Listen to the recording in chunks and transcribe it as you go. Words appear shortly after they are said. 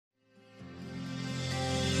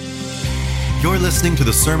You're listening to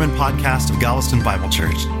the Sermon Podcast of Galveston Bible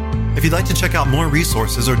Church. If you'd like to check out more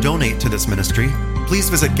resources or donate to this ministry, please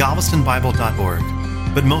visit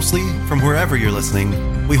galvestonbible.org. But mostly, from wherever you're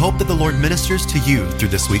listening, we hope that the Lord ministers to you through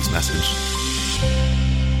this week's message.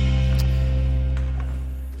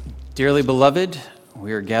 Dearly beloved,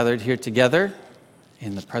 we are gathered here together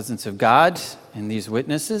in the presence of God and these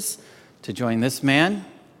witnesses to join this man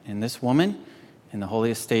and this woman in the holy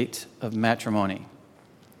estate of matrimony.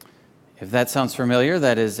 If that sounds familiar,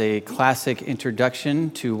 that is a classic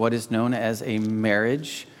introduction to what is known as a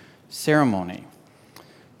marriage ceremony.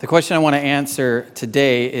 The question I want to answer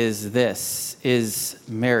today is this: is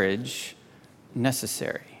marriage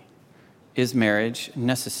necessary? Is marriage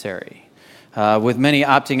necessary? With many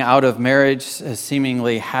opting out of marriage,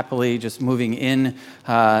 seemingly happily just moving in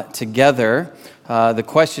together, the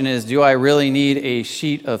question is, do I really need a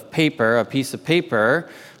sheet of paper, a piece of paper,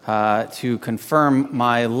 to confirm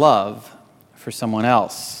my love for someone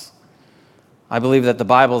else? I believe that the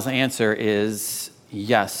Bible's answer is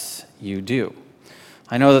yes, you do.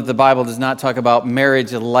 I know that the Bible does not talk about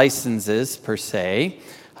marriage licenses per se,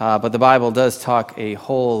 but the Bible does talk a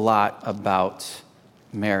whole lot about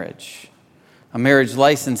marriage. A marriage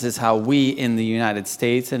license is how we in the United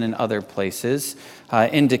States and in other places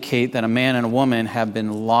indicate that a man and a woman have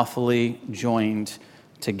been lawfully joined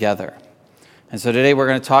together. And so today we're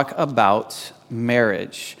going to talk about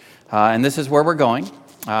marriage. And this is where we're going.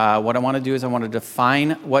 What I want to do is I want to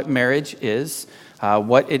define what marriage is,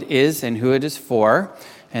 what it is and who it is for.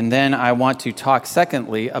 And then I want to talk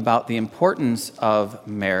secondly about the importance of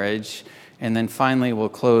marriage. And then finally we'll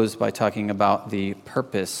close by talking about the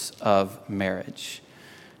purpose of marriage.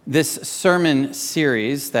 This sermon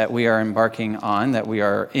series that we are embarking on, that we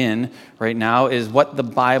are in right now, is what the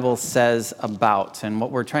Bible says about. And what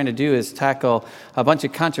we're trying to do is tackle a bunch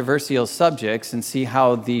of controversial subjects and see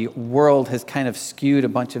how the world has kind of skewed a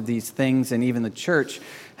bunch of these things, and even the church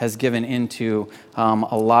has given into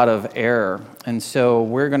a lot of error. And so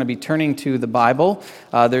we're going to be turning to the Bible.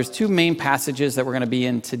 There's two main passages that we're going to be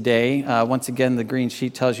in today. Once again, the green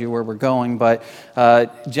sheet tells you where we're going, but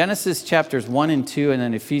Genesis chapters 1 and 2 and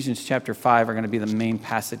then Ephesians chapter 5 are going to be the main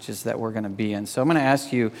passages that we're going to be in. So I'm going to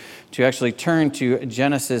ask you to actually turn to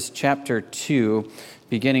Genesis chapter 2,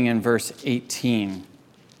 beginning in verse 18.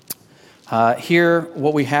 Here,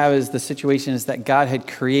 what we have is the situation is that God had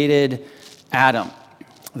created Adam,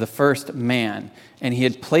 the first man, and he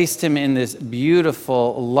had placed him in this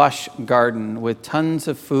beautiful, lush garden with tons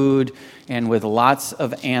of food and with lots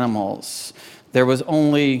of animals. There was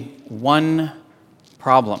only one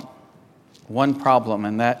problem,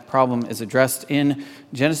 and that problem is addressed in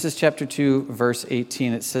Genesis chapter 2, verse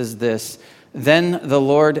 18. It says this: "Then the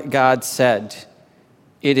Lord God said,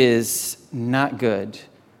 'It is not good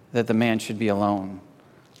that the man should be alone.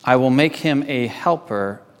 I will make him a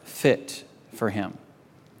helper fit for him.'"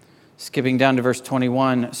 Skipping down to verse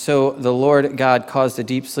 21, "So the Lord God caused a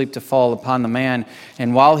deep sleep to fall upon the man,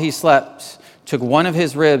 and while he slept, took one of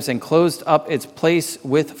his ribs and closed up its place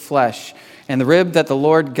with flesh. And the rib that the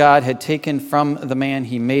Lord God had taken from the man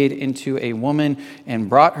he made into a woman and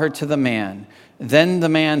brought her to the man. Then the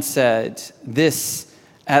man said, 'This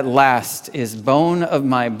at last is bone of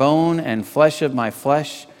my bone and flesh of my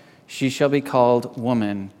flesh. She shall be called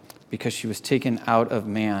woman, because she was taken out of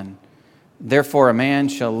man. Therefore a man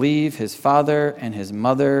shall leave his father and his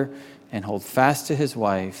mother and hold fast to his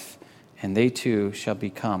wife, and they two shall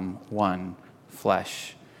become one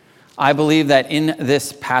flesh.'" I believe that in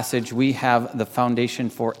this passage we have the foundation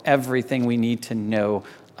for everything we need to know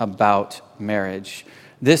about marriage.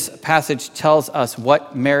 This passage tells us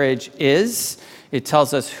what marriage is, it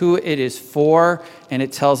tells us who it is for, and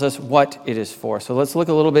it tells us what it is for. So let's look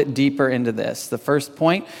a little bit deeper into this. The first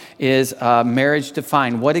point is marriage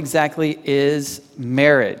defined. What exactly is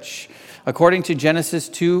marriage? According to Genesis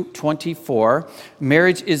 2:24,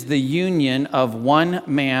 marriage is the union of one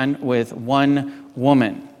man with one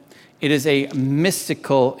woman. It is a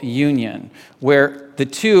mystical union where the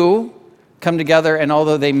two come together, and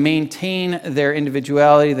although they maintain their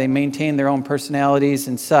individuality, they maintain their own personalities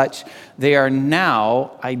and such, they are now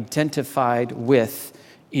identified with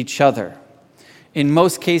each other. In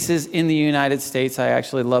most cases in the United States, I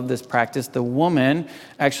actually love this practice, the woman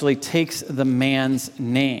actually takes the man's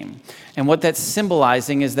name. And what that's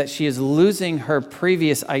symbolizing is that she is losing her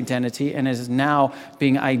previous identity and is now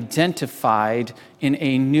being identified in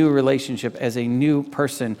a new relationship as a new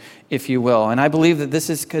person, if you will. And I believe that this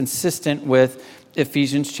is consistent with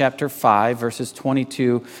Ephesians chapter 5, verses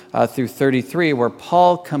 22 through 33, where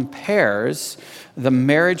Paul compares the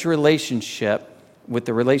marriage relationship with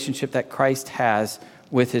the relationship that Christ has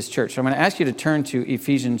with his church. So I'm going to ask you to turn to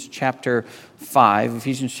Ephesians chapter 5.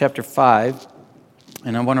 Ephesians chapter 5,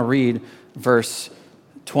 and I want to read verse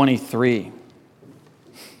 23.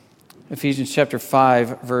 Ephesians chapter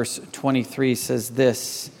 5, verse 23 says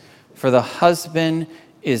this, "For the husband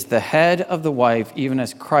is the head of the wife, even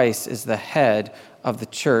as Christ is the head of the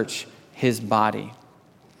church, his body."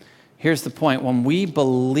 Here's the point. When we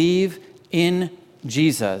believe in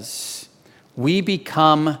Jesus, we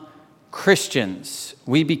become Christians.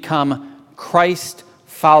 We become Christ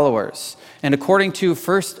followers. And according to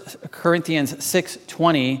 1 Corinthians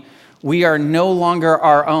 6:20, we are no longer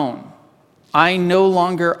our own. I no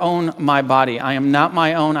longer own my body. I am not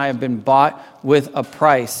my own. I have been bought with a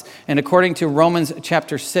price. And according to Romans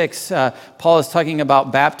chapter 6, Paul is talking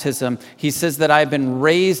about baptism. He says that I have been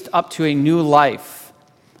raised up to a new life.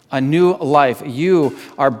 A new life. You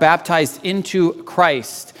are baptized into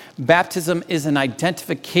Christ. Baptism is an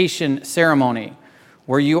identification ceremony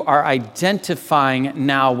where you are identifying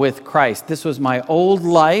now with Christ. This was my old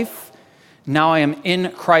life. Now I am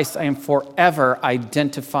in Christ. I am forever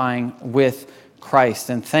identifying with Christ.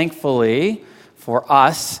 And thankfully for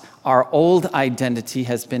us, our old identity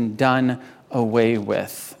has been done away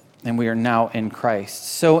with, and we are now in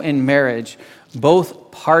Christ. So in marriage,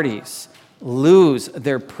 both parties lose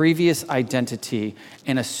their previous identity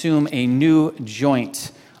and assume a new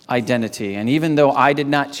joint identity. And even though I did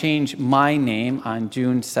not change my name on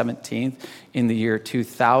June 17th in the year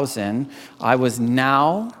 2000, I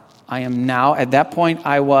am now, at that point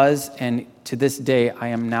I was, and to this day, I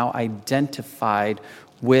am now identified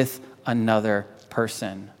with another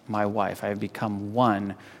person, my wife. I have become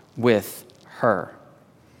one with her.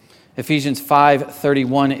 Ephesians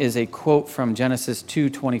 5:31 is a quote from Genesis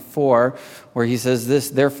 2:24, where he says this,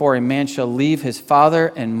 "Therefore a man shall leave his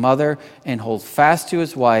father and mother and hold fast to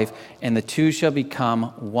his wife, and the two shall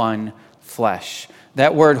become one flesh."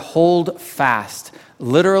 That word hold fast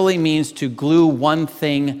literally means to glue one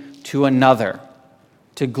thing to another.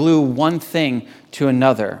 To glue one thing to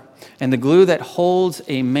another. And the glue that holds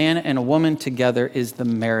a man and a woman together is the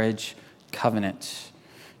marriage covenant.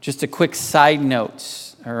 Just a quick side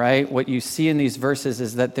note, all right? What you see in these verses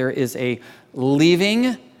is that there is a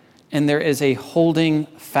leaving and there is a holding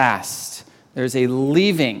fast. There's a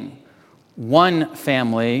leaving one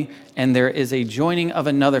family and there is a joining of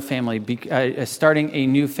another family, starting a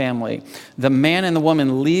new family. The man and the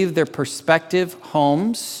woman leave their prospective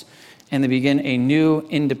homes and they begin a new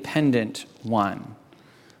independent one.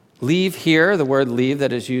 Leave here, the word leave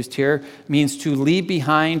that is used here, means to leave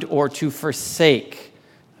behind or to forsake.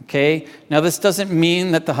 Okay? Now this doesn't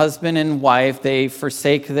mean that the husband and wife, they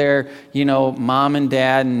forsake their, mom and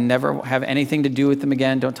dad and never have anything to do with them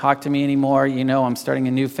again. Don't talk to me anymore. I'm starting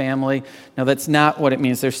a new family. No, that's not what it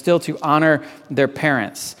means. They're still to honor their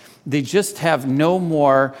parents. They just have no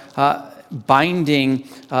more binding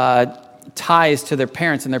ties to their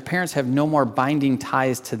parents, and their parents have no more binding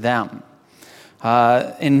ties to them.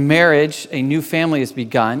 In marriage, a new family is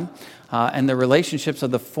begun, and the relationships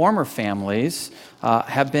of the former families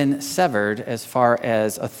have been severed as far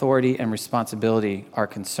as authority and responsibility are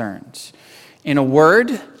concerned. In a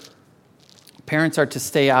word, parents are to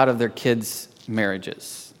stay out of their kids'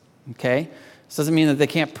 marriages, okay? This doesn't mean that they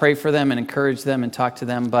can't pray for them and encourage them and talk to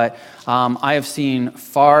them, but I have seen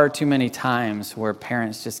far too many times where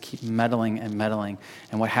parents just keep meddling,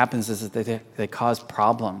 and what happens is that they cause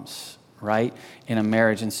problems, right, in a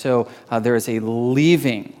marriage. And so there is a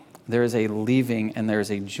leaving, and there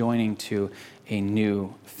is a joining to a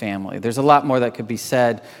new family. There's a lot more that could be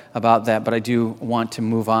said about that, but I do want to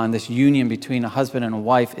move on. This union between a husband and a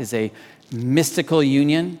wife is a mystical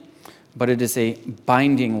union, but it is a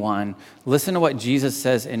binding one. Listen to what Jesus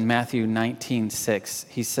says in Matthew 19:6.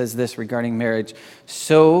 He says this regarding marriage,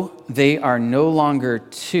 "So they are no longer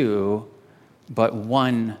two, but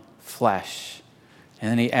one flesh." And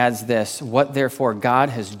then he adds this, "What therefore God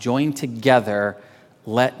has joined together,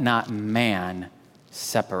 let not man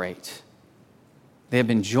separate." They have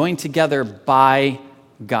been joined together by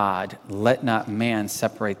God. Let not man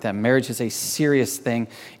separate them. Marriage is a serious thing.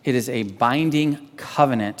 It is a binding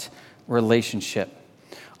covenant relationship.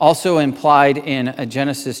 Also implied in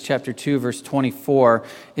Genesis chapter 2, verse 24,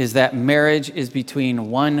 is that marriage is between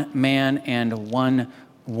one man and one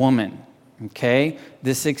woman. Okay?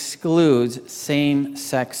 This excludes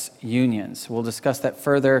same-sex unions. We'll discuss that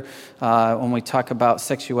further when we talk about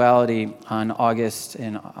sexuality on August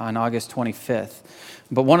 25th.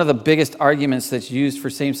 But one of the biggest arguments that's used for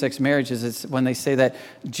same-sex marriage is when they say that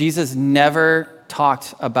Jesus never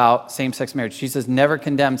talked about same-sex marriage. Jesus never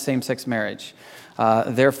condemned same-sex marriage.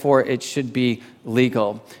 Therefore, it should be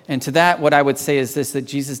legal. And to that, what I would say is this, that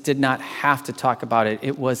Jesus did not have to talk about it.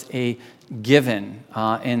 It was a given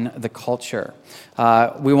in the culture.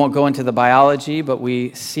 We won't go into the biology, but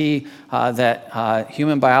we see that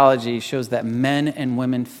human biology shows that men and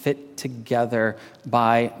women fit together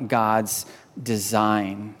by God's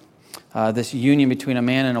design. This union between a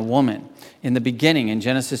man and a woman. In the beginning, in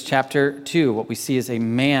Genesis chapter 2, what we see is a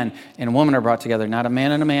man and a woman are brought together. Not a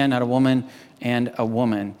man and a man, not a woman and a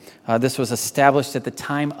woman. This was established at the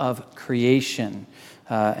time of creation.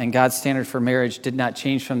 And God's standard for marriage did not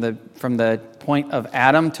change from the point of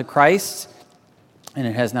Adam to Christ, and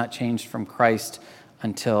it has not changed from Christ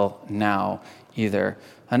until now either.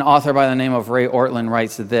 An author by the name of Ray Ortlund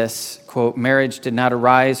writes this, quote, "Marriage did not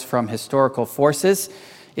arise from historical forces.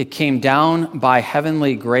 It came down by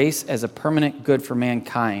heavenly grace as a permanent good for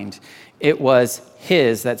mankind. It was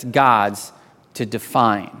his, that's God's, to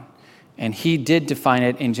define. And he did define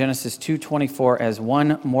it in Genesis 2:24 as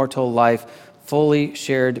one mortal life fully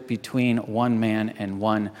shared between one man and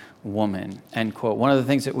one woman," end quote. One of the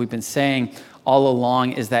things that we've been saying all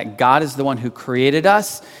along is that God is the one who created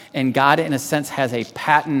us, and God, in a sense, has a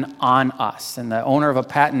patent on us. And the owner of a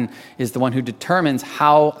patent is the one who determines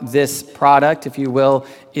how this product, if you will,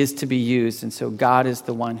 is to be used. And so God is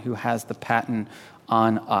the one who has the patent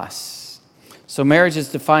on us. So marriage is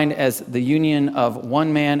defined as the union of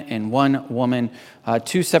one man and one woman,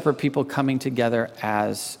 two separate people coming together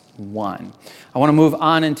as one. I want to move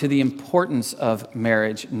on into the importance of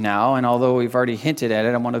marriage now, and although we've already hinted at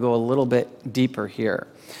it, I want to go a little bit deeper here.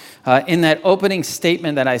 In that opening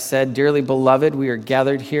statement that I said, "Dearly beloved, we are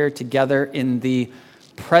gathered here together in the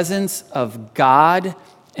presence of God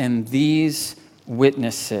and these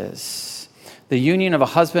witnesses." The union of a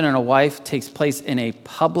husband and a wife takes place in a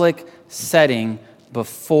public setting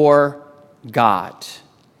before God.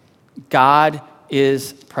 God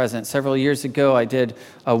is present. Several years ago, I did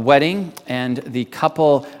a wedding, and the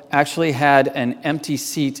couple actually had an empty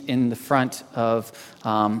seat in the front of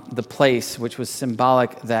the place, which was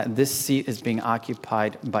symbolic that this seat is being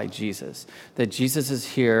occupied by Jesus, that Jesus is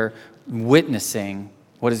here witnessing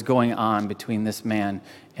what is going on between this man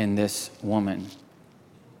and this woman.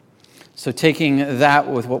 So taking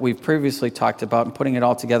that with what we've previously talked about and putting it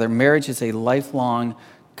all together, marriage is a lifelong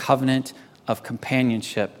covenant of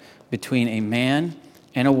companionship between a man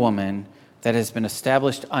and a woman that has been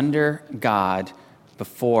established under God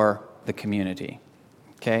before the community.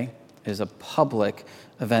 Okay? It is a public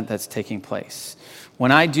event that's taking place.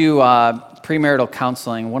 When I do premarital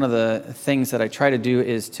counseling, one of the things that I try to do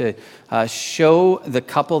is to show the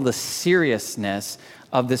couple the seriousness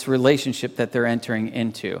of this relationship that they're entering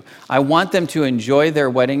into. I want them to enjoy their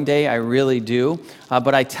wedding day, I really do,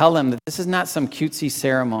 but I tell them that this is not some cutesy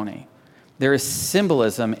ceremony. There is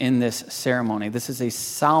symbolism in this ceremony. This is a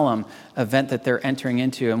solemn event that they're entering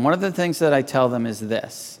into. And one of the things that I tell them is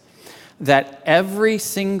this, that every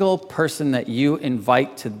single person that you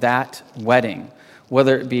invite to that wedding,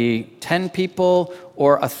 whether it be 10 people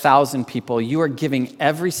or 1,000 people, you are giving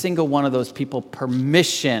every single one of those people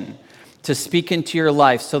permission to speak into your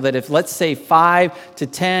life, so that if, let's say, 5 to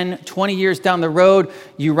 10, 20 years down the road,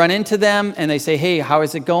 you run into them and they say, "Hey, how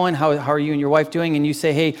is it going? How are you and your wife doing?" And you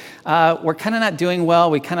say, "Hey, we're kind of not doing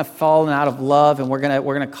well. We kind of fallen out of love, and we're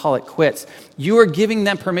gonna call it quits." You are giving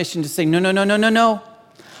them permission to say, No.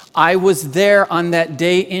 I was there on that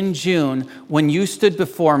day in June when you stood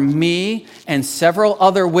before me and several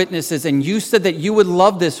other witnesses, and you said that you would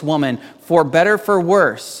love this woman for better, for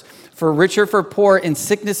worse, for richer, for poor, in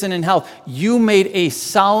sickness and in health. You made a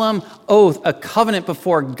solemn oath, a covenant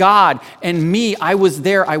before God and me. I was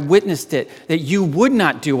there, I witnessed it, that you would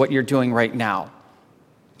not do what you're doing right now.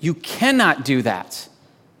 You cannot do that.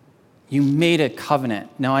 You made a covenant.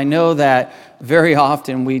 Now, I know that very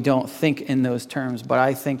often we don't think in those terms, but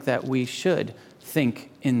I think that we should think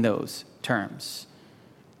in those terms,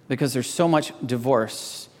 because there's so much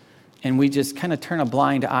divorce, and we just kind of turn a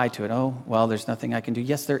blind eye to it. Oh, well, there's nothing I can do.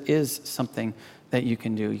 Yes, there is something that you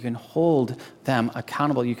can do. You can hold them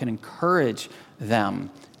accountable. You can encourage them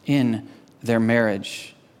in their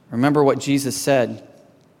marriage. Remember what Jesus said.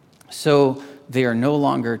 So they are no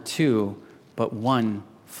longer two, but one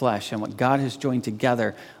flesh. And what God has joined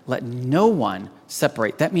together, let no one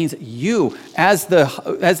separate. That means you, as the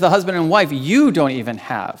husband and wife, you don't even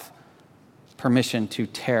have permission to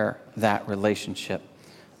tear that relationship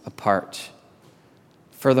apart.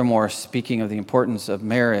 Furthermore, speaking of the importance of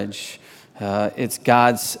marriage, it's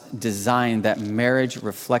God's design that marriage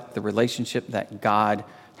reflect the relationship that God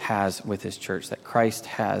has with his church, that Christ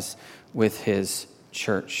has with his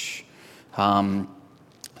church.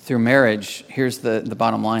 Through marriage, here's the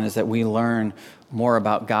bottom line, is that we learn more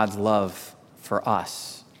about God's love for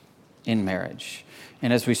us in marriage.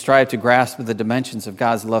 And as we strive to grasp the dimensions of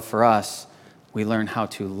God's love for us, we learn how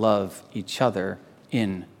to love each other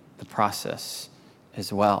in the process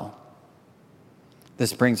as well.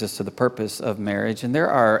 This brings us to the purpose of marriage, and there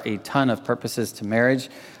are a ton of purposes to marriage.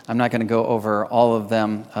 I'm not going to go over all of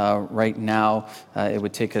them right now. It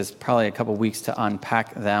would take us probably a couple weeks to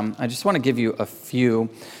unpack them. I just want to give you a few.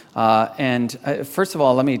 First of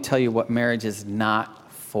all, let me tell you what marriage is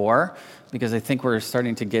not for, because I think we're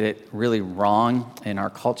starting to get it really wrong in our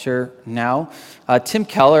culture now. Tim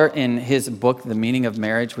Keller, in his book, The Meaning of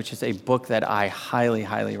Marriage, which is a book that I highly,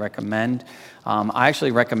 highly recommend. I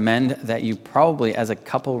actually recommend that you probably, as a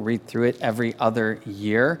couple, read through it every other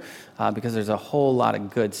year because there's a whole lot of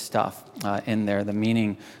good stuff in there, The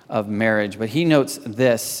Meaning of Marriage. But he notes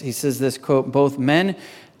this. He says this, quote, "Both men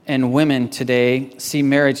and women today see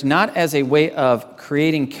marriage not as a way of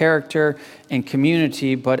creating character and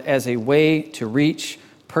community, but as a way to reach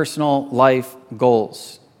personal life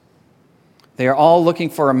goals. They are all looking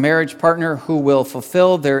for a marriage partner who will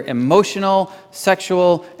fulfill their emotional,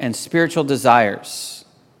 sexual, and spiritual desires.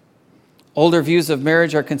 Older views of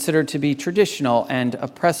marriage are considered to be traditional and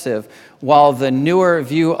oppressive, while the newer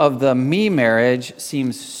view of the me marriage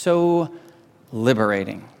seems so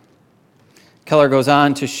liberating." Keller goes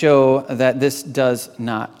on to show that this does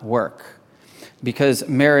not work because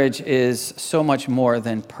marriage is so much more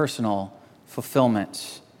than personal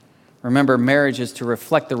fulfillment. Remember, marriage is to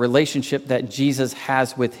reflect the relationship that Jesus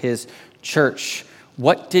has with his church.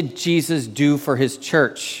 What did Jesus do for his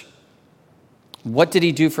church? What did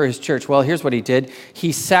he do for his church? Well, here's what he did.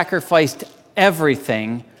 He sacrificed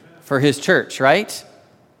everything for his church, right?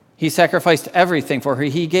 He sacrificed everything for her.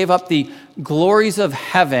 He gave up the glories of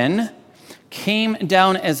heaven, came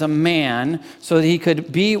down as a man so that he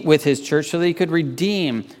could be with his church, so that he could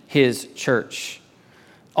redeem his church.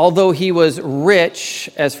 Although he was rich,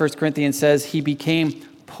 as 1 Corinthians says, he became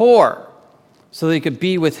poor so that he could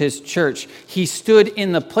be with his church. He stood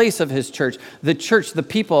in the place of his church. The church, the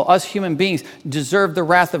people, us human beings, deserve the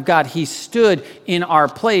wrath of God. He stood in our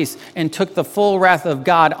place and took the full wrath of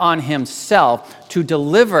God on himself to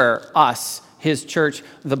deliver us, his church,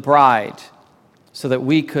 the bride, so that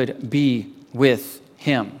we could be with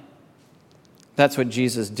him. That's what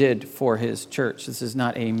Jesus did for his church. This is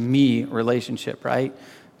not a me relationship, right?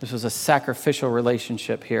 This was a sacrificial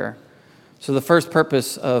relationship here. So the first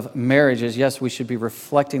purpose of marriage is, yes, we should be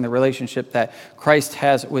reflecting the relationship that Christ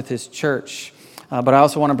has with his church. But I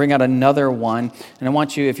also want to bring out another one. And I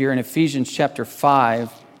want you, if you're in Ephesians chapter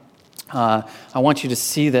 5, I want you to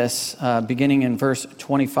see this beginning in verse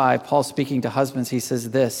 25. Paul speaking to husbands, he says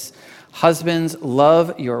this, "Husbands,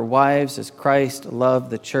 love your wives as Christ loved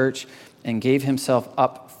the church and gave himself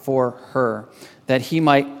up for her, that he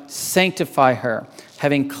might sanctify her,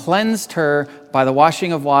 having cleansed her by the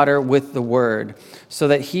washing of water with the word, so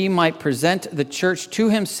that he might present the church to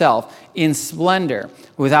himself in splendor,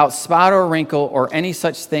 without spot or wrinkle or any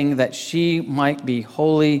such thing, that she might be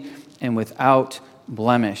holy and without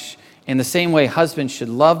blemish. In the same way, husbands should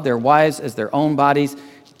love their wives as their own bodies.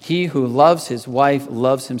 He who loves his wife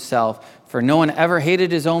loves himself, for no one ever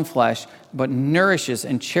hated his own flesh, but nourishes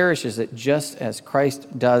and cherishes it, just as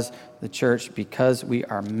Christ does the church, because we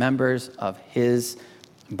are members of his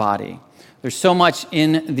body." There's so much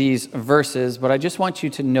in these verses, but I just want you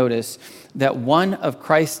to notice that one of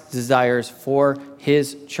Christ's desires for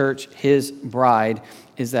his church, his bride,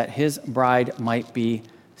 is that his bride might be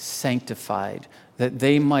sanctified, that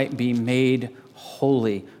they might be made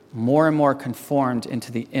holy, more and more conformed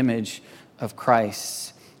into the image of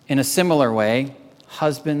Christ. In a similar way,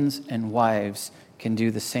 husbands and wives can do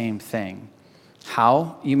the same thing.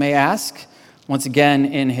 How, you may ask? Once again,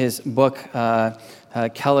 in his book,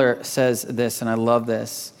 Keller says this, and I love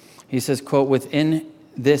this. He says, quote, "Within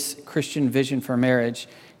this Christian vision for marriage,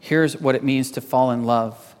 here's what it means to fall in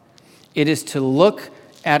love. It is to look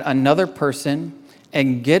at another person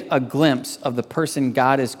and get a glimpse of the person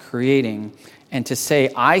God is creating, and to say,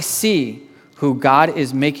 I see who God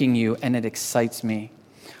is making you, and it excites me.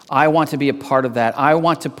 I want to be a part of that. I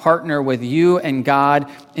want to partner with you and God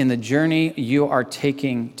in the journey you are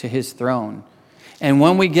taking to his throne. And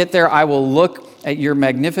when we get there, I will look at your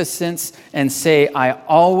magnificence and say, I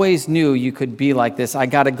always knew you could be like this. I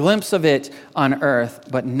got a glimpse of it on earth,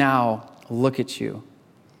 but now look at you."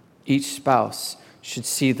 Each spouse should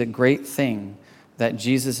see the great thing that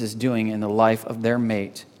Jesus is doing in the life of their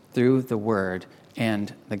mate through the word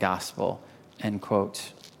and the gospel, end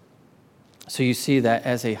quote. So you see that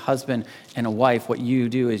as a husband and a wife, what you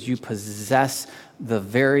do is you possess the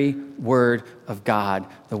very Word of God,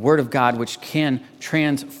 the Word of God which can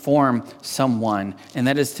transform someone, and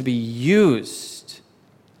that is to be used,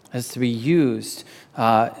 to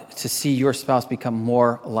see your spouse become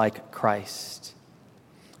more like Christ.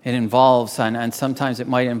 It involves, and sometimes it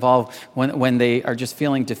might involve when they are just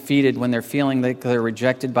feeling defeated, when they're feeling that they're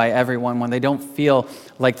rejected by everyone, when they don't feel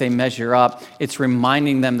like they measure up. It's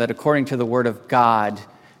reminding them that according to the Word of God,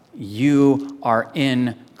 you are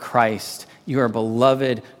in Christ. You are a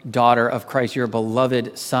beloved daughter of Christ. You're a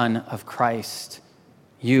beloved son of Christ.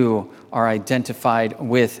 You are identified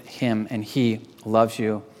with Him, and He loves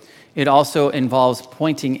you. It also involves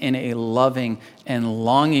pointing in a loving and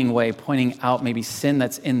longing way, pointing out maybe sin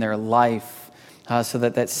that's in their life so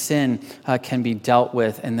that sin can be dealt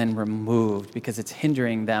with and then removed because it's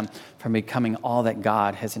hindering them from becoming all that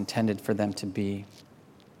God has intended for them to be.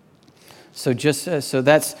 So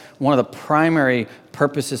that's one of the primary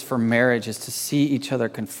purposes for marriage, is to see each other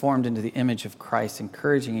conformed into the image of Christ,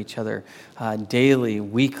 encouraging each other daily,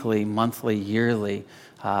 weekly, monthly, yearly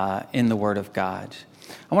in the Word of God.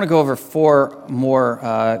 I want to go over 4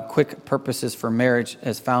 more quick purposes for marriage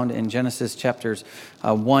as found in Genesis chapters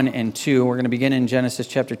 1 and 2. We're going to begin in Genesis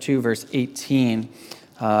chapter 2, verse 18.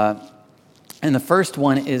 And the first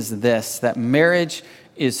one is this, that marriage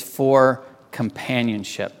is for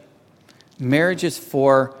companionship. Marriage is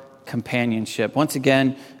for companionship. Once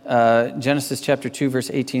again, Genesis chapter 2, verse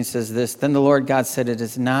 18 says this, "Then the Lord God said, 'It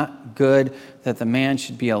is not good that the man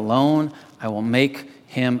should be alone. I will make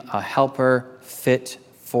him a helper fit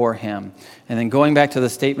for him.'" And then going back to the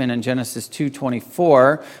statement in Genesis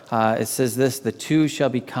 2:24, it says this, "The two shall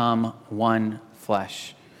become one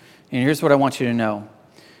flesh." And here's what I want you to know.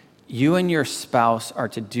 You and your spouse are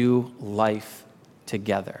to do life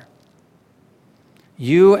together.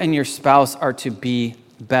 You and your spouse are to be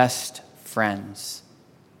best friends.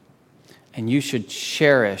 And you should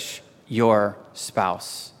cherish your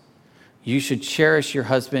spouse. You should cherish your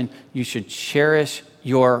husband. You should cherish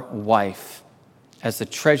your wife as the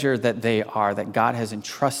treasure that they are, that God has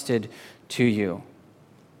entrusted to you.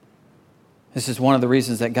 This is one of the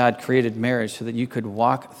reasons that God created marriage, so that you could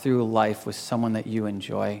walk through life with someone that you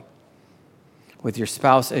enjoy, with your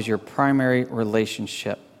spouse as your primary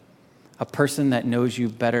relationship, a person that knows you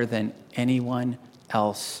better than anyone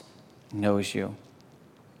else knows you.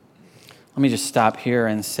 Let me just stop here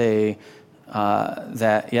and say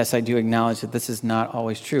that, yes, I do acknowledge that this is not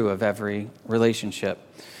always true of every relationship.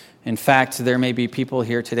 In fact, there may be people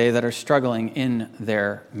here today that are struggling in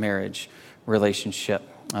their marriage relationship.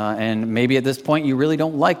 And maybe at this point, you really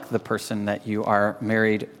don't like the person that you are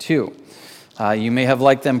married to. You may have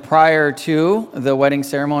liked them prior to the wedding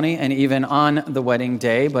ceremony and even on the wedding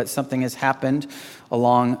day, but something has happened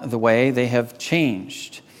along the way. They have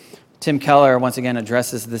changed. Tim Keller once again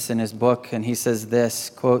addresses this in his book, and he says this,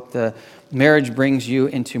 quote, "The marriage brings you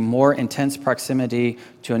into more intense proximity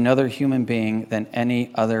to another human being than any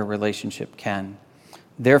other relationship can.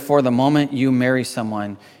 Therefore, the moment you marry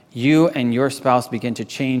someone, you and your spouse begin to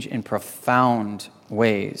change in profound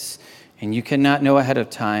ways, and you cannot know ahead of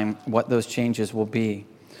time what those changes will be.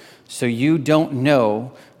 So you can't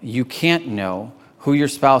know who your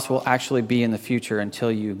spouse will actually be in the future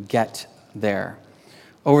until you get there.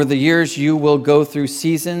 Over the years, you will go through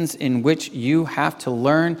seasons in which you have to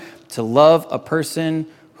learn to love a person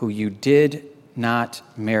who you did not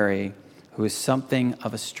marry, who is something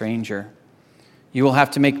of a stranger. You will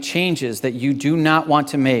have to make changes that you do not want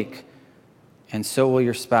to make, and so will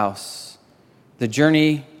your spouse. The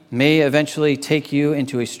journey may eventually take you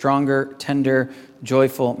into a stronger, tender,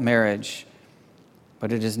 joyful marriage,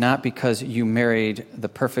 but it is not because you married the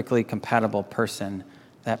perfectly compatible person.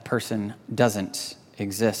 That person doesn't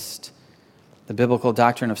exist. The biblical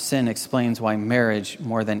doctrine of sin explains why marriage,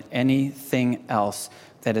 more than anything else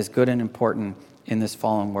that is good and important in this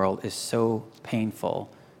fallen world, is so painful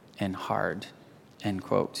and hard," end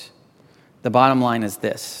quote. The bottom line is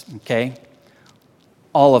this, okay?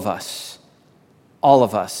 All of us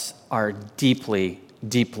are deeply,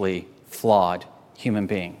 deeply flawed human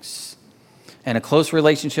beings. And a close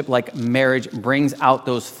relationship like marriage brings out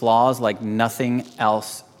those flaws like nothing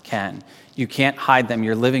else can. You can't hide them.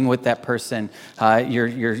 You're living with that person. You're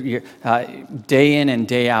day in and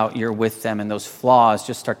day out, you're with them, and those flaws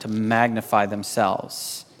just start to magnify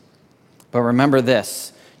themselves. But remember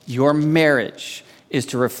this, your marriage is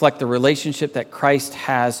to reflect the relationship that Christ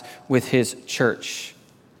has with his church.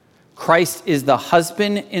 Christ is the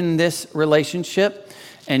husband in this relationship,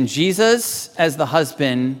 and Jesus, as the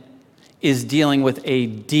husband, is dealing with a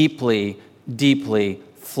deeply, deeply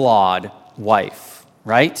flawed wife,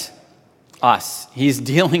 right? us. He's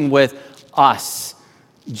dealing with us.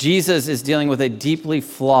 Jesus is dealing with a deeply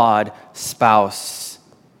flawed spouse.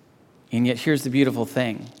 And yet here's the beautiful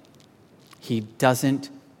thing. He doesn't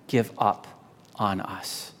give up on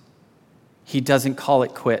us. He doesn't call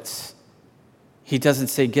it quits. He doesn't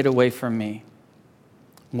say, get away from me.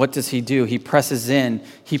 What does he do? He presses in.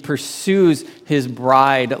 He pursues his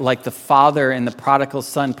bride like the father in the prodigal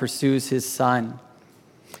son pursues his son.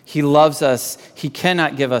 He loves us. He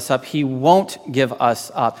cannot give us up. He won't give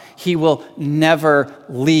us up. He will never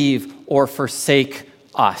leave or forsake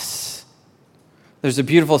us. There's a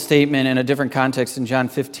beautiful statement in a different context in John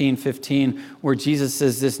 15:15 where Jesus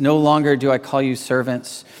says this, no longer do I call you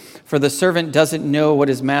servants, for the servant doesn't know what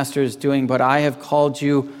his master is doing, but I have called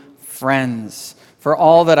you friends. For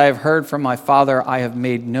all that I have heard from my Father, I have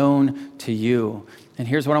made known to you. And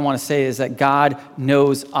here's what I want to say is that God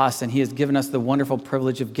knows us, and he has given us the wonderful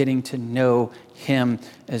privilege of getting to know him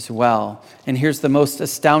as well. And here's the most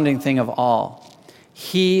astounding thing of all.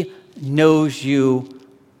 He knows you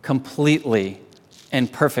completely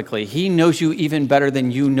and perfectly. He knows you even better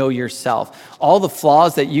than you know yourself. All the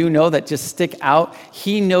flaws that you know that just stick out,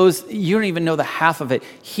 he knows, you don't even know the half of it.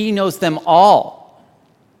 He knows them all.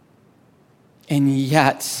 And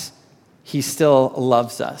yet, he still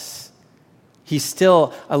loves us.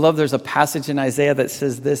 I love there's a passage in Isaiah that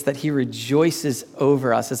says this, that he rejoices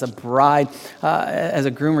over us as a bride, as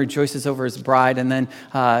a groom rejoices over his bride. And then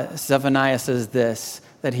Zephaniah says this,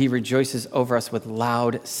 that he rejoices over us with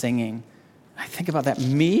loud singing. I think about that.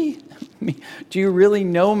 Me? Do you really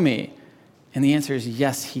know me? And the answer is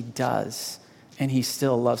yes, he does. And he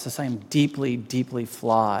still loves us. I am deeply, deeply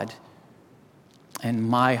flawed. And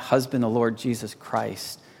my husband, the Lord Jesus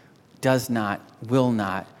Christ,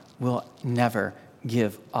 will never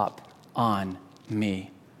give up on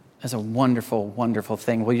me. That's a wonderful, wonderful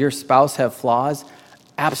thing. Will your spouse have flaws?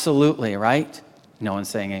 Absolutely, right? No one's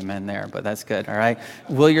saying amen there, but that's good, all right?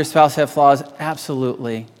 Will your spouse have flaws?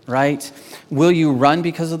 Absolutely, right? Will you run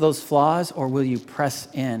because of those flaws, or will you press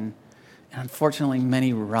in? And unfortunately,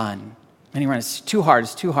 many run. It's too hard.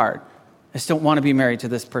 I just don't want to be married to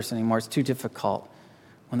this person anymore. It's too difficult.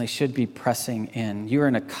 When they should be pressing in. You're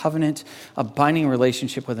in a covenant, a binding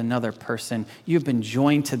relationship with another person. You've been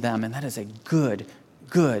joined to them, and that is a good,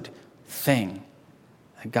 good thing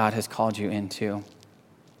that God has called you into.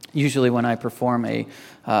 Usually when I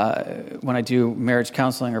when I do marriage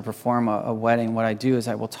counseling or perform a wedding, what I do is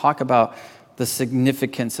I will talk about the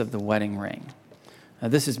significance of the wedding ring. Now,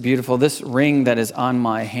 this is beautiful. This ring that is on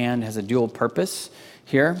my hand has a dual purpose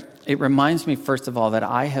here. It reminds me, first of all, that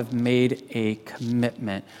I have made a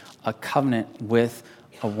commitment, a covenant with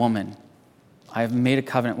a woman. I have made a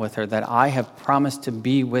covenant with her that I have promised to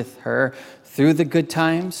be with her through the good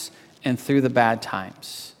times and through the bad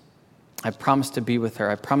times. I promised to be with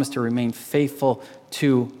her. I promised to remain faithful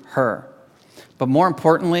to her. But more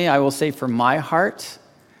importantly, I will say for my heart,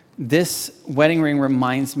 this wedding ring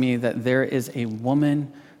reminds me that there is a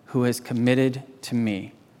woman who is committed to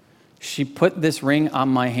me. She put this ring on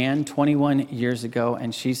my hand 21 years ago,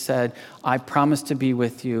 and she said, I promise to be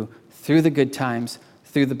with you through the good times,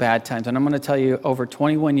 through the bad times. And I'm going to tell you, over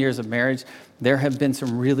 21 years of marriage, there have been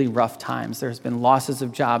some really rough times. There's been losses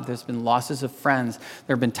of job. There's been losses of friends.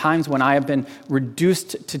 There have been times when I have been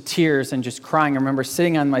reduced to tears and just crying. I remember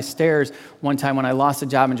sitting on my stairs one time when I lost a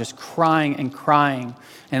job and just crying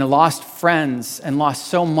and I lost friends and lost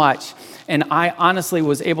so much. And I honestly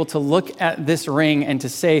was able to look at this ring and to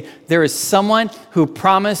say, there is someone who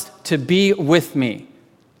promised to be with me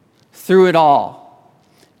through it all.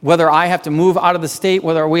 Whether I have to move out of the state,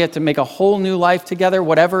 whether we have to make a whole new life together,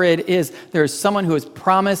 whatever it is, there is someone who has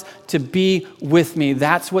promised to be with me.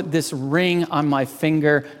 That's what this ring on my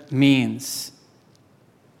finger means.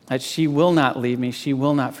 That she will not leave me. She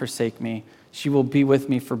will not forsake me. She will be with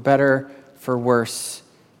me for better, for worse,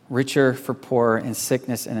 richer, for poorer, in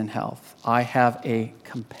sickness and in health. I have a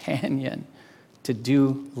companion to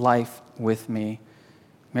do life with me.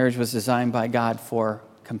 Marriage was designed by God for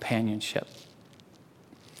companionship.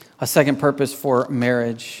 A second purpose for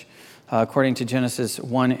marriage, according to Genesis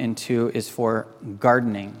 1 and 2, is for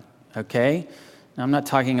gardening, okay? Now, I'm not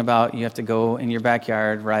talking about you have to go in your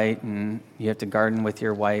backyard, right, and you have to garden with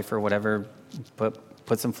your wife or whatever,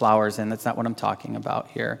 put some flowers in. That's not what I'm talking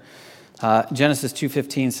about here. Genesis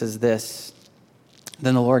 2:15 says this,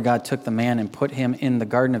 Then the Lord God took the man and put him in the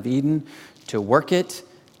Garden of Eden to work it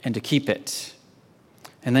and to keep it.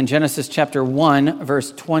 And then Genesis chapter 1,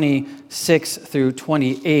 verse 26 through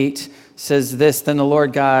 28 says this, Then the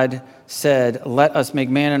Lord God said, "Let us make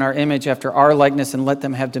man in our image after our likeness, and let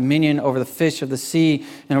them have dominion over the fish of the sea,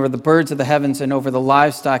 and over the birds of the heavens, and over the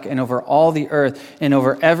livestock, and over all the earth, and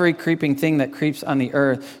over every creeping thing that creeps on the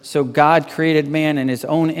earth." So God created man in his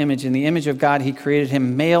own image. In the image of God, he created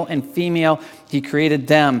him, male and female, he created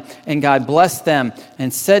them. And God blessed them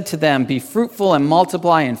and said to them, "Be fruitful and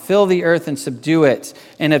multiply and fill the earth and subdue it,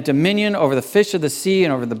 and have dominion over the fish of the sea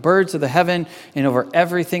and over the birds of the heaven and over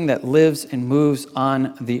everything that lives and moves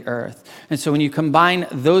on the earth." And so when you combine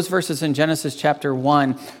those verses in Genesis chapter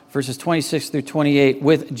 1, verses 26 through 28,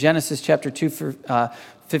 with Genesis chapter 2,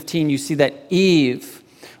 15, you see that Eve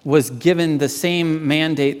was given the same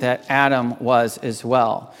mandate that Adam was as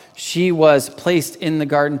well. She was placed in the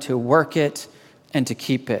garden to work it and to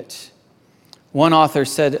keep it. One author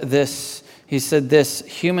said this, he said this,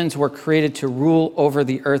 "Humans were created to rule over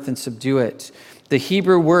the earth and subdue it." The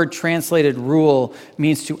Hebrew word translated rule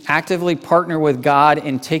means to actively partner with God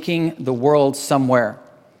in taking the world somewhere.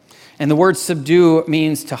 And the word subdue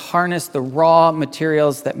means to harness the raw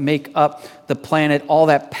materials that make up the planet, all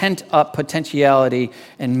that pent up potentiality,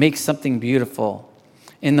 and make something beautiful.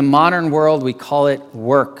 In the modern world, we call it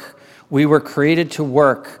work. We were created to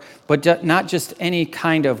work, but not just any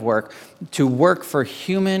kind of work, to work for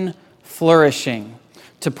human flourishing,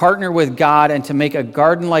 to partner with God and to make a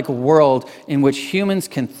garden-like world in which humans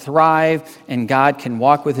can thrive and God can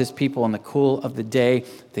walk with his people in the cool of the day.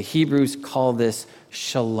 The Hebrews call this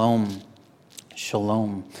shalom.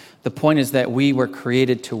 Shalom. The point is that we were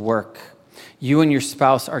created to work. You and your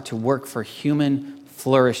spouse are to work for human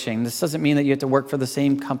flourishing. This doesn't mean that you have to work for the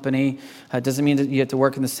same company. It doesn't mean that you have to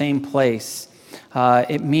work in the same place.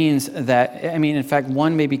 It means that, in fact,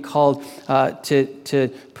 one may be called to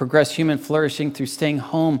progress human flourishing through staying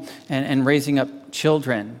home and raising up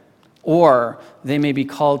children. Or they may be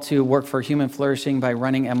called to work for human flourishing by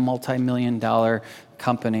running a multi-million-dollar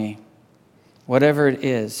company. Whatever it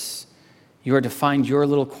is, you are to find your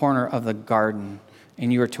little corner of the garden,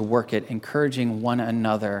 and you are to work it, encouraging one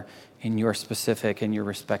another in your specific and your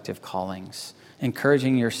respective callings.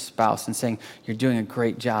 Encouraging your spouse and saying, "You're doing a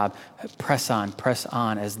great job. Press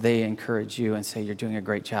on," as they encourage you and say, "You're doing a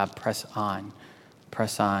great job. Press on,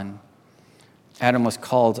 press on." Adam was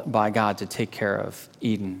called by God to take care of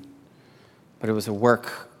Eden, but it was a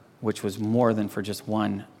work which was more than for just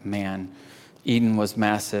one man. Eden was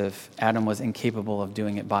massive. Adam was incapable of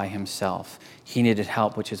doing it by himself. He needed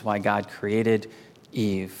help, which is why God created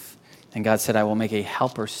Eve. And God said, "I will make a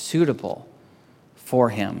helper suitable for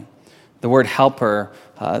him." The word helper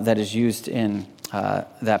that is used in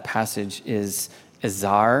that passage is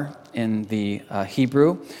Azar in the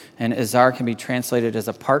Hebrew. And Azar can be translated as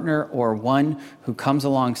a partner or one who comes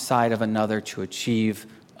alongside of another to achieve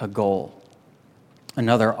a goal.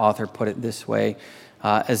 Another author put it this way,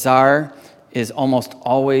 Azar is almost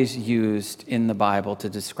always used in the Bible to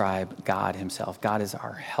describe God himself. God is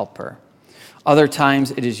our helper. Other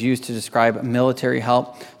times it is used to describe military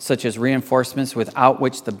help, such as reinforcements without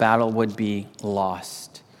which the battle would be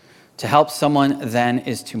lost. To help someone then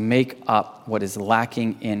is to make up what is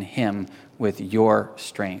lacking in him with your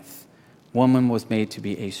strength. Woman was made to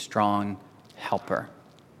be a strong helper.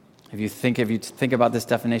 If you think about this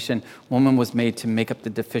definition, woman was made to make up the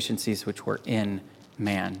deficiencies which were in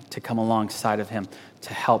man, to come alongside of him,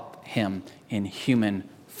 to help him in human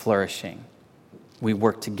flourishing. We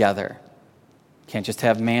work together. Can't just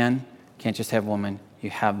have man, can't just have woman, you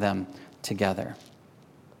have them together.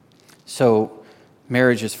 So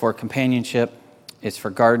marriage is for companionship, it's for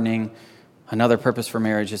gardening. Another purpose for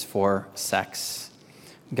marriage is for sex.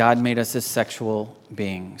 God made us as sexual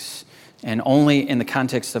beings, and only in the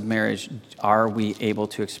context of marriage are we able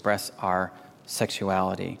to express our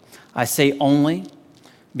sexuality. I say only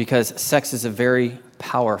because sex is a very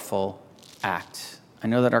powerful act. I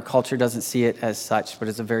know that our culture doesn't see it as such, but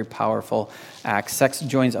it's a very powerful act. Sex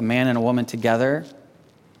joins a man and a woman together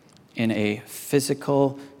in a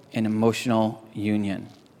physical and emotional union.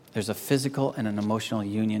 There's a physical and an emotional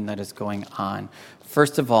union that is going on.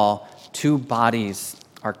 First of all, two bodies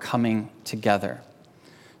are coming together.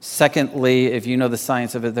 Secondly, if you know the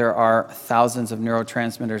science of it, there are thousands of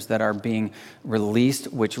neurotransmitters that are being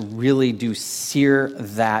released, which really do sear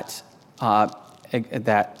that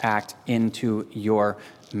act into your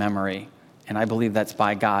memory. And I believe that's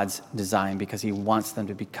by God's design because he wants them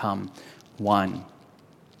to become one.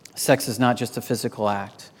 Sex is not just a physical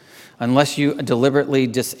act. Unless you deliberately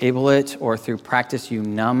disable it or through practice you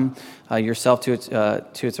numb yourself to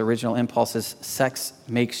its original impulses, sex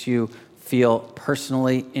makes you feel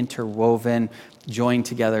personally interwoven, joined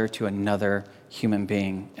together to another human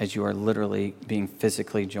being as you are literally being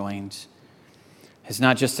physically joined. It's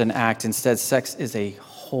not just an act. Instead, sex is a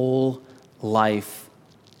whole life.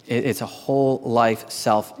 It's a whole life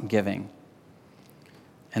self-giving.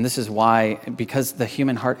 And this is why, because the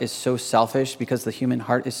human heart is so selfish, because the human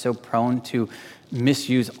heart is so prone to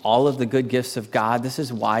misuse all of the good gifts of God, this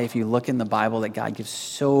is why, if you look in the Bible, that God gives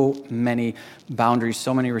so many boundaries,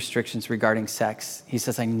 so many restrictions regarding sex. He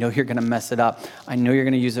says, I know you're going to mess it up. I know you're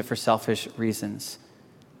going to use it for selfish reasons.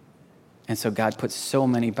 And so God puts so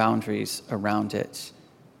many boundaries around it.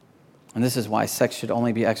 And this is why sex should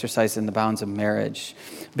only be exercised in the bounds of marriage.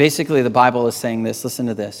 Basically, the Bible is saying this. Listen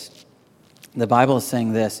to this. The Bible is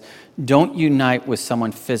saying this: don't unite with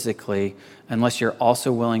someone physically unless you're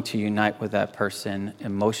also willing to unite with that person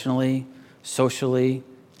emotionally, socially,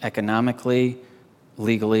 economically,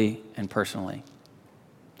 legally, and personally.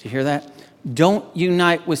 Do you hear that? Don't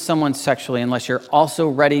unite with someone sexually unless you're also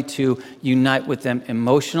ready to unite with them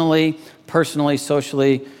emotionally, personally,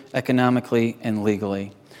 socially, economically, and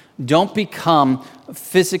legally. Don't become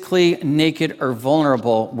physically naked or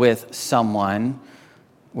vulnerable with someone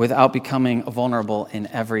without becoming vulnerable in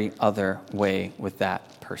every other way with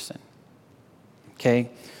that person. Okay?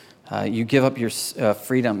 You give up your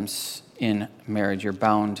freedoms in marriage. You're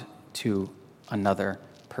bound to another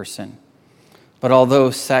person. But although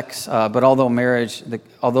the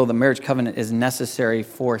marriage covenant is necessary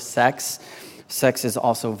for sex, sex is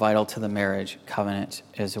also vital to the marriage covenant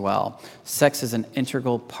as well. Sex is an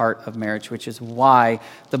integral part of marriage, which is why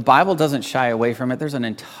the Bible doesn't shy away from it. There's an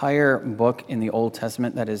entire book in the Old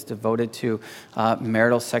Testament that is devoted to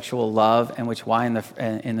marital sexual love, and why in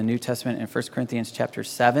the New Testament, in 1 Corinthians chapter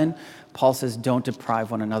 7, Paul says, don't deprive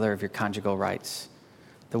one another of your conjugal rights.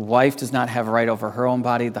 The wife does not have a right over her own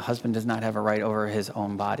body. The husband does not have a right over his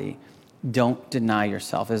own body. Don't deny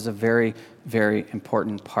yourself. It is a very, very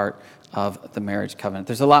important part of the marriage covenant.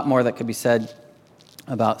 There's a lot more that could be said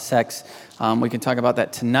about sex. We can talk about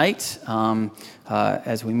that tonight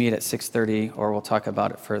as we meet at 6:30, or we'll talk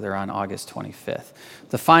about it further on August 25th.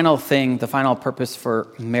 The final purpose for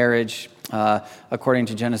marriage, according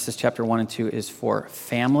to Genesis chapter 1 and 2, is for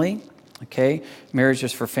family. Okay, marriage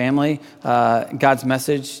is for family. God's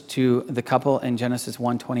message to the couple in Genesis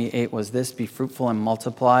 1:28 was this: be fruitful and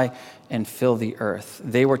multiply and fill the earth.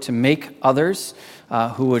 They were to make others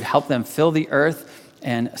who would help them fill the earth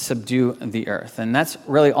and subdue the earth. And that's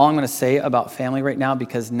really all I'm going to say about family right now,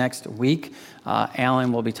 because next week,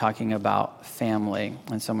 Alan will be talking about family.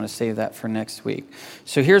 And so I'm going to save that for next week.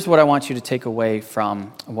 So here's what I want you to take away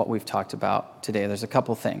from what we've talked about today. There's a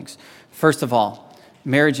couple things. First of all,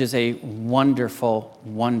 marriage is a wonderful,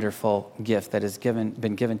 wonderful gift that has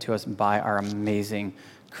been given to us by our amazing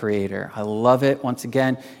Creator. I love it. Once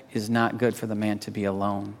again, it is not good for the man to be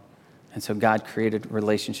alone. And so God created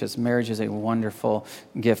relationships. Marriage is a wonderful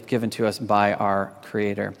gift given to us by our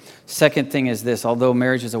Creator. Second thing is this: although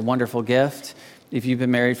marriage is a wonderful gift, if you've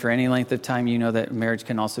been married for any length of time, you know that marriage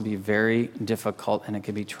can also be very difficult, and it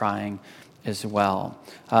can be trying as well.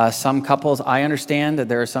 Some couples, I understand that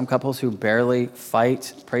there are some couples who barely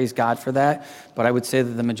fight. Praise God for that. But I would say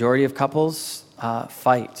that the majority of couples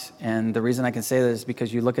fight. And the reason I can say that is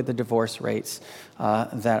because you look at the divorce rates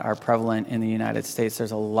that are prevalent in the United States.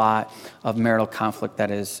 There's a lot of marital conflict that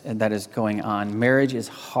is going on. Marriage is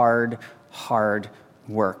hard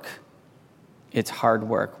work. It's hard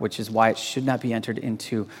work, which is why it should not be entered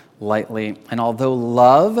into lightly. And although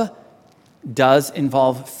love does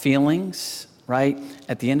involve feelings, right?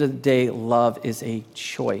 At the end of the day, love is a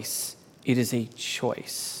choice. It is a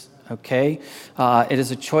choice, okay? It is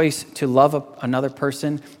a choice to love another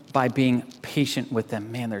person by being patient with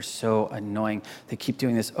them. Man, they're so annoying. They keep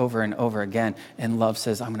doing this over and over again. And love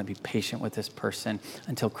says, I'm going to be patient with this person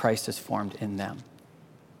until Christ is formed in them.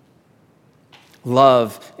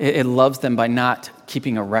 Love, it loves them by not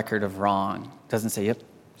keeping a record of wrong. It doesn't say, yep,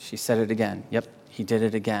 she said it again. Yep, he did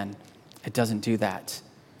it again. It doesn't do that.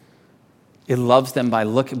 It loves them by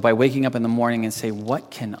waking up in the morning and say,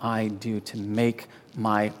 what can I do to make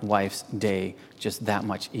my wife's day just that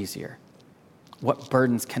much easier? What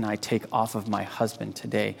burdens can I take off of my husband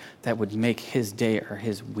today that would make his day or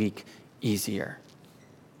his week easier?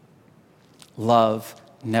 Love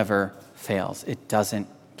never fails. It doesn't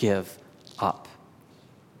give up.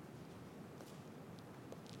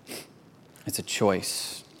 It's a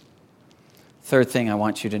choice. Third thing I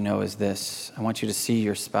want you to know is this: I want you to see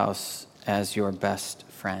your spouse as your best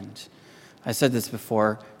friend. I said this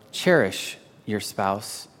before: cherish your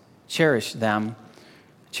spouse, cherish them.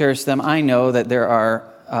 I know that there are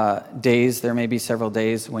there may be several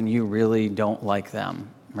days when you really don't like them,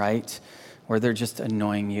 right? Where they're just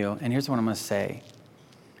annoying you. And here's what I'm going to say: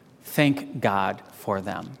 thank God for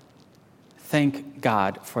them. Thank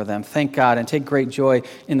God for them. Thank God and take great joy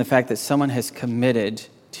in the fact that someone has committed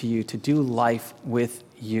to you, to do life with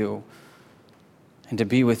you, and to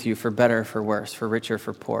be with you for better, for worse, for richer,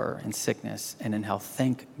 for poorer, in sickness and in health.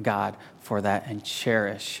 Thank God for that and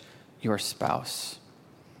cherish your spouse.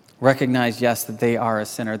 Recognize, yes, that they are a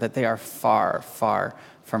sinner, that they are far, far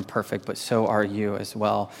from perfect, but so are you as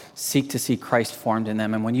well. Seek to see Christ formed in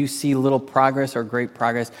them. And when you see little progress or great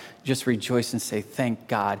progress, just rejoice and say, thank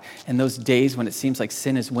God. And those days when it seems like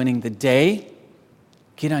sin is winning the day,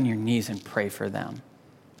 get on your knees and pray for them.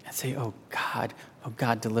 And say, oh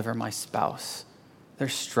God, deliver my spouse. They're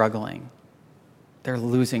struggling. They're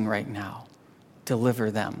losing right now. Deliver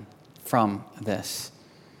them from this.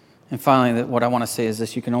 And finally, what I want to say is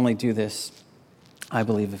this: you can only do this, I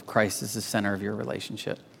believe, if Christ is the center of your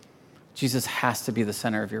relationship. Jesus has to be the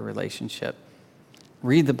center of your relationship.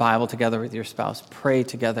 Read the Bible together with your spouse. Pray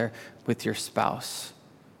together with your spouse.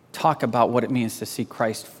 Talk about what it means to see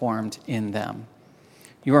Christ formed in them.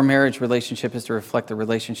 Your marriage relationship is to reflect the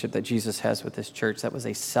relationship that Jesus has with his church. That was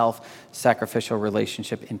a self-sacrificial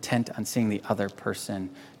relationship intent on seeing the other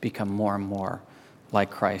person become more and more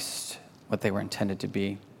like Christ, what they were intended to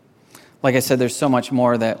be. Like I said, there's so much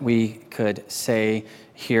more that we could say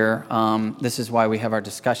here. This is why we have our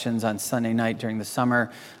discussions on Sunday night during the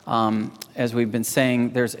summer. As we've been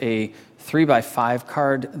saying, there's a 3x5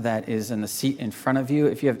 card that is in the seat in front of you.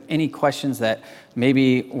 If you have any questions that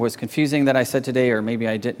maybe was confusing that I said today, or maybe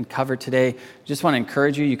I didn't cover today, just want to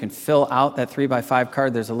encourage you. You can fill out that 3x5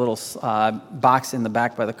 card. There's a little box in the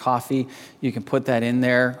back by the coffee. You can put that in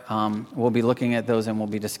there. We'll be looking at those and we'll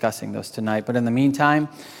be discussing those tonight. But in the meantime,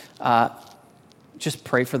 just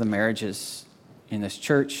pray for the marriages in this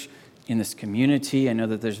church, in this community. I know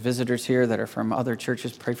that there's visitors here that are from other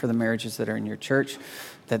churches. Pray for the marriages that are in your church,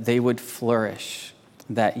 that they would flourish,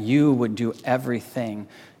 that you would do everything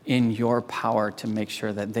in your power to make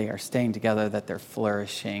sure that they are staying together, that they're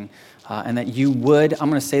flourishing, and that you would, I'm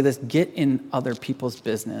going to say this, get in other people's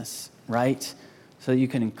business, right? So that you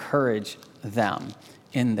can encourage them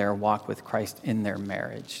in their walk with Christ, in their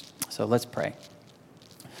marriage. So let's pray.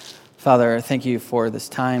 Father, thank you for this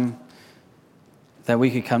time that we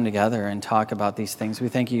could come together and talk about these things. We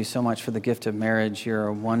thank you so much for the gift of marriage. You're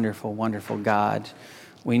a wonderful, wonderful God.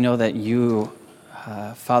 We know that you,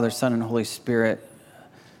 Father, Son, and Holy Spirit,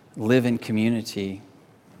 live in community,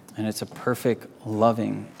 and it's a perfect,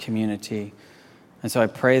 loving community. And so I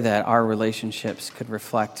pray that our relationships could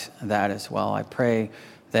reflect that as well. I pray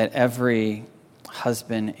that every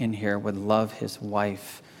husband in here would love his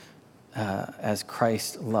wife as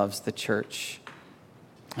Christ loves the church.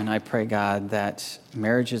 And I pray, God, that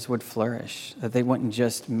marriages would flourish, that they wouldn't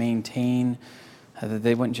just maintain, that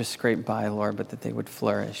they wouldn't just scrape by, Lord, but that they would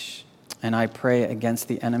flourish. And I pray against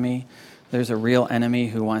the enemy. There's a real enemy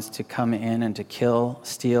who wants to come in and to kill,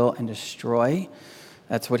 steal, and destroy.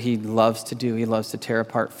 That's what he loves to do. He loves to tear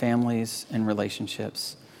apart families and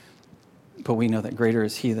relationships. But we know that greater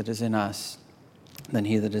is he that is in us than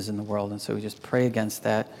he that is in the world. And so we just pray against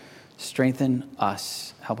that. Strengthen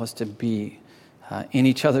us. Help us to be in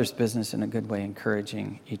each other's business in a good way,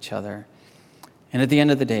 encouraging each other. And at the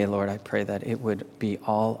end of the day, Lord, I pray that it would be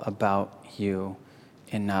all about you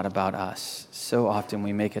and not about us. So often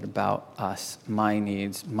we make it about us, my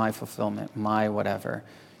needs, my fulfillment, my whatever.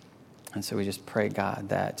 And so we just pray, God,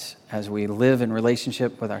 that as we live in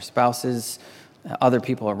relationship with our spouses, other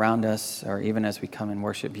people around us, or even as we come and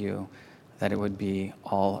worship you, that it would be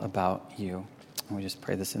all about you. And we just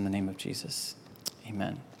pray this in the name of Jesus.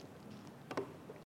 Amen.